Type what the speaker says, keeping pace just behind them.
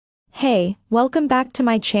Hey, welcome back to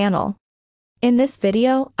my channel. In this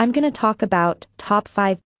video, I'm gonna talk about top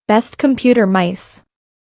 5 best computer mice.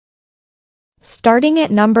 Starting at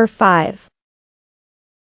number 5.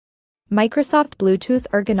 Microsoft Bluetooth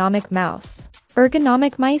Ergonomic Mouse.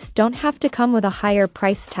 Ergonomic mice don't have to come with a higher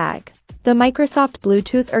price tag. The Microsoft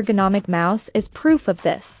Bluetooth Ergonomic Mouse is proof of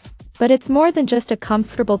this. But it's more than just a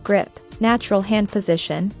comfortable grip, natural hand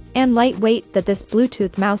position, and lightweight that this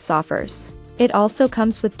Bluetooth mouse offers. It also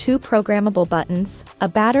comes with 2 programmable buttons, a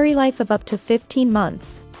battery life of up to 15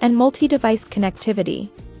 months, and multi-device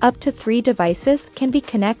connectivity. Up to 3 devices can be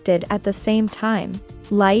connected at the same time.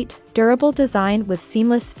 Light, durable design with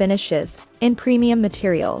seamless finishes, in premium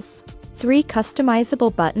materials. 3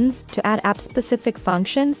 customizable buttons to add app-specific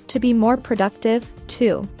functions to be more productive,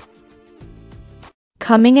 too.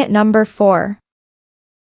 Coming at number 4.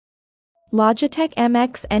 Logitech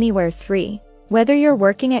MX Anywhere 3. Whether you're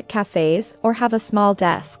working at cafes or have a small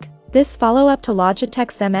desk, this follow-up to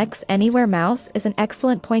Logitech's MX Anywhere mouse is an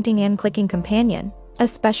excellent pointing and clicking companion,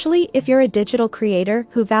 especially if you're a digital creator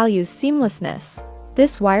who values seamlessness.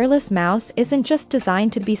 This wireless mouse isn't just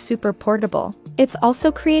designed to be super portable, it's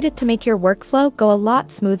also created to make your workflow go a lot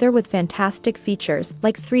smoother with fantastic features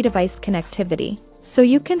like 3-device connectivity. So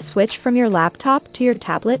you can switch from your laptop to your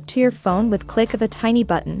tablet to your phone with click of a tiny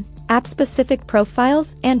button. App-specific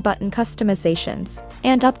profiles and button customizations,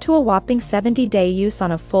 and up to a whopping 70-day use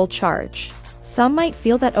on a full charge. Some might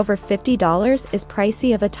feel that over $50 is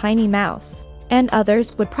pricey of a tiny mouse, and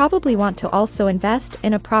others would probably want to also invest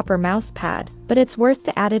in a proper mouse pad, but it's worth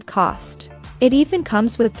the added cost. It even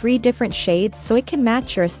comes with 3 different shades so it can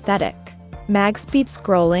match your aesthetic. Mag speed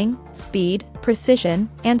scrolling, speed, precision,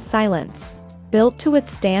 and silence. Built to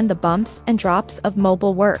withstand the bumps and drops of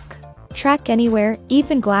mobile work. Track anywhere,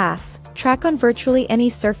 even glass. Track on virtually any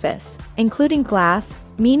surface, including glass,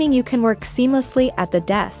 meaning you can work seamlessly at the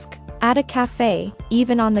desk, at a cafe,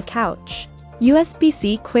 even on the couch.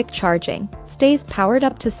 USB-C quick charging, stays powered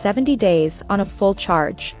up to 70 days on a full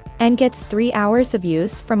charge, and gets 3 hours of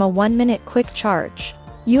use from a 1-minute quick charge.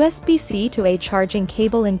 USB-C to A charging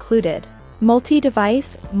cable included.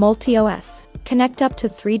 Multi-device, multi-OS. Connect up to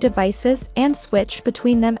 3 devices and switch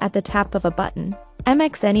between them at the tap of a button.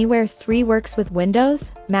 MX Anywhere 3 works with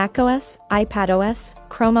Windows, macOS, iPadOS,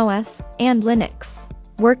 ChromeOS, and Linux.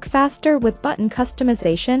 Work faster with button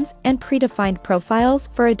customizations and predefined profiles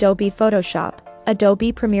for Adobe Photoshop,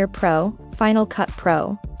 Adobe Premiere Pro, Final Cut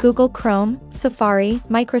Pro, Google Chrome, Safari,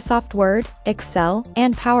 Microsoft Word, Excel,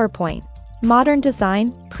 and PowerPoint. Modern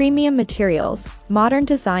design, premium materials. Modern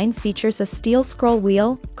design features a steel scroll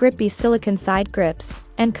wheel, grippy silicone side grips,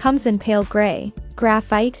 and comes in pale gray,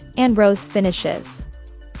 graphite, and rose finishes.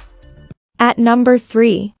 At number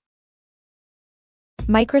 3.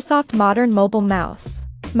 Microsoft Modern Mobile Mouse.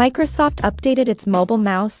 Microsoft updated its mobile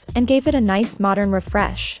mouse and gave it a nice modern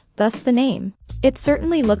refresh, thus the name. It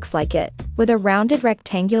certainly looks like it, with a rounded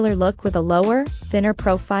rectangular look with a lower, thinner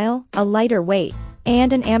profile, a lighter weight,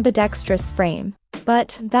 and an ambidextrous frame.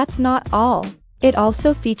 But that's not all. It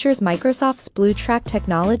also features Microsoft's BlueTrack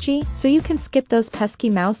technology, so you can skip those pesky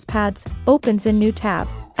mouse pads, opens in new tab,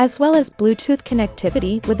 as well as Bluetooth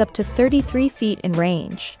connectivity with up to 33 feet in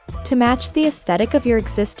range. To match the aesthetic of your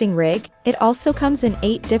existing rig, it also comes in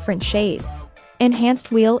 8 different shades.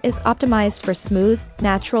 Enhanced wheel is optimized for smooth,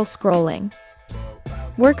 natural scrolling.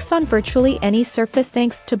 Works on virtually any surface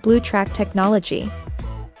thanks to BlueTrack technology.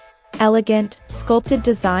 Elegant, sculpted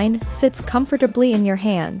design sits comfortably in your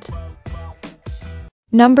hand.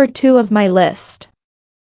 Number 2 of my list.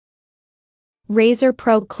 Razer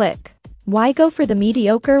Pro Click. Why go for the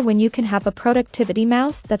mediocre when you can have a productivity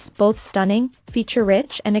mouse that's both stunning,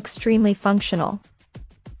 feature-rich, and extremely functional?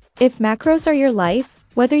 If macros are your life,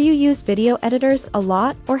 whether you use video editors a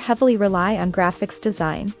lot or heavily rely on graphics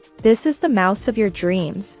design, this is the mouse of your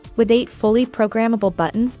dreams, with 8 fully programmable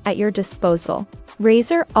buttons at your disposal.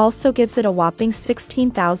 Razer also gives it a whopping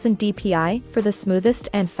 16,000 DPI for the smoothest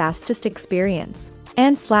and fastest experience,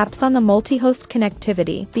 and slaps on the multi-host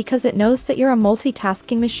connectivity because it knows that you're a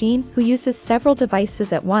multitasking machine who uses several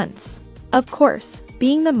devices at once. Of course,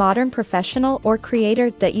 being the modern professional or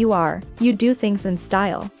creator that you are, you do things in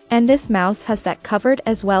style, and this mouse has that covered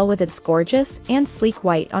as well with its gorgeous and sleek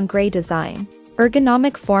white on gray design.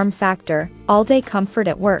 Ergonomic form factor, all-day comfort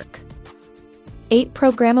at work. 8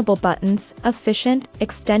 programmable buttons, efficient,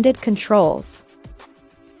 extended controls.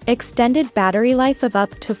 Extended battery life of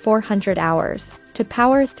up to 400 hours, to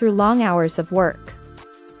power through long hours of work.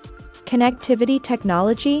 Connectivity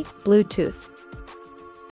technology, Bluetooth.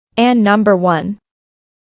 And number 1.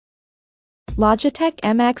 Logitech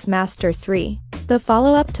MX Master 3. The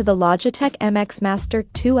follow-up to the Logitech MX Master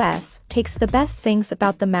 2S takes the best things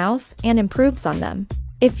about the mouse and improves on them.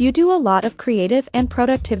 If you do a lot of creative and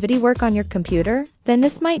productivity work on your computer, then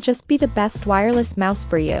this might just be the best wireless mouse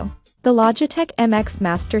for you. The Logitech MX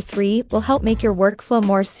Master 3 will help make your workflow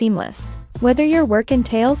more seamless. Whether your work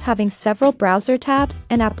entails having several browser tabs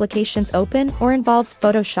and applications open or involves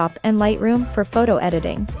Photoshop and Lightroom for photo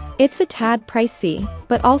editing, it's a tad pricey,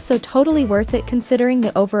 but also totally worth it considering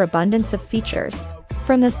the overabundance of features.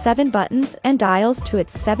 From the 7 buttons and dials to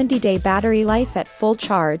its 70-day battery life at full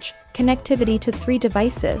charge, connectivity to 3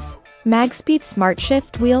 devices, MagSpeed Smart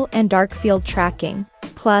Shift Wheel and Dark Field Tracking.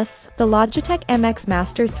 Plus, the Logitech MX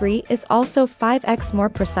Master 3 is also 5x more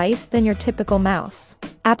precise than your typical mouse.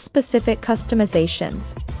 App-specific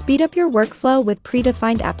customizations. Speed up your workflow with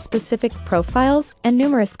predefined app-specific profiles and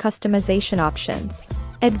numerous customization options.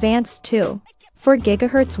 Advanced 2. 4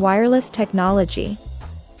 GHz wireless technology.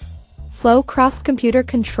 Flow cross-computer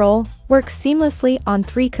control works seamlessly on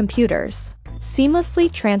 3 computers.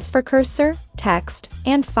 Seamlessly transfer cursor, text,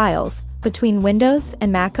 and files between Windows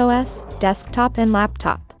and macOS, desktop and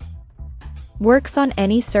laptop. Works on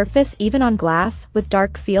any surface, even on glass, with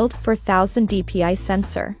dark field 4000 dpi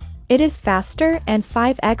sensor. It is faster and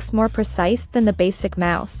 5x more precise than the basic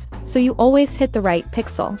mouse, so you always hit the right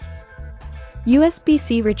pixel.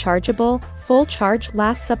 USB-C rechargeable, full charge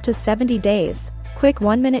lasts up to 70 days, quick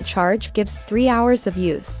 1-minute charge gives 3 hours of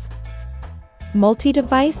use.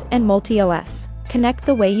 Multi-device and multi-OS. Connect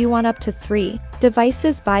the way you want up to 3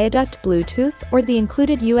 devices via duct Bluetooth or the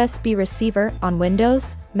included USB receiver on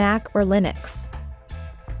Windows, Mac or Linux.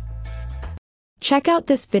 Check out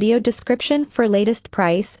this video description for latest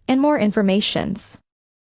price and more informations.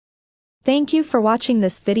 Thank you for watching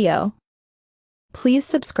this video. Please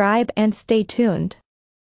subscribe and stay tuned.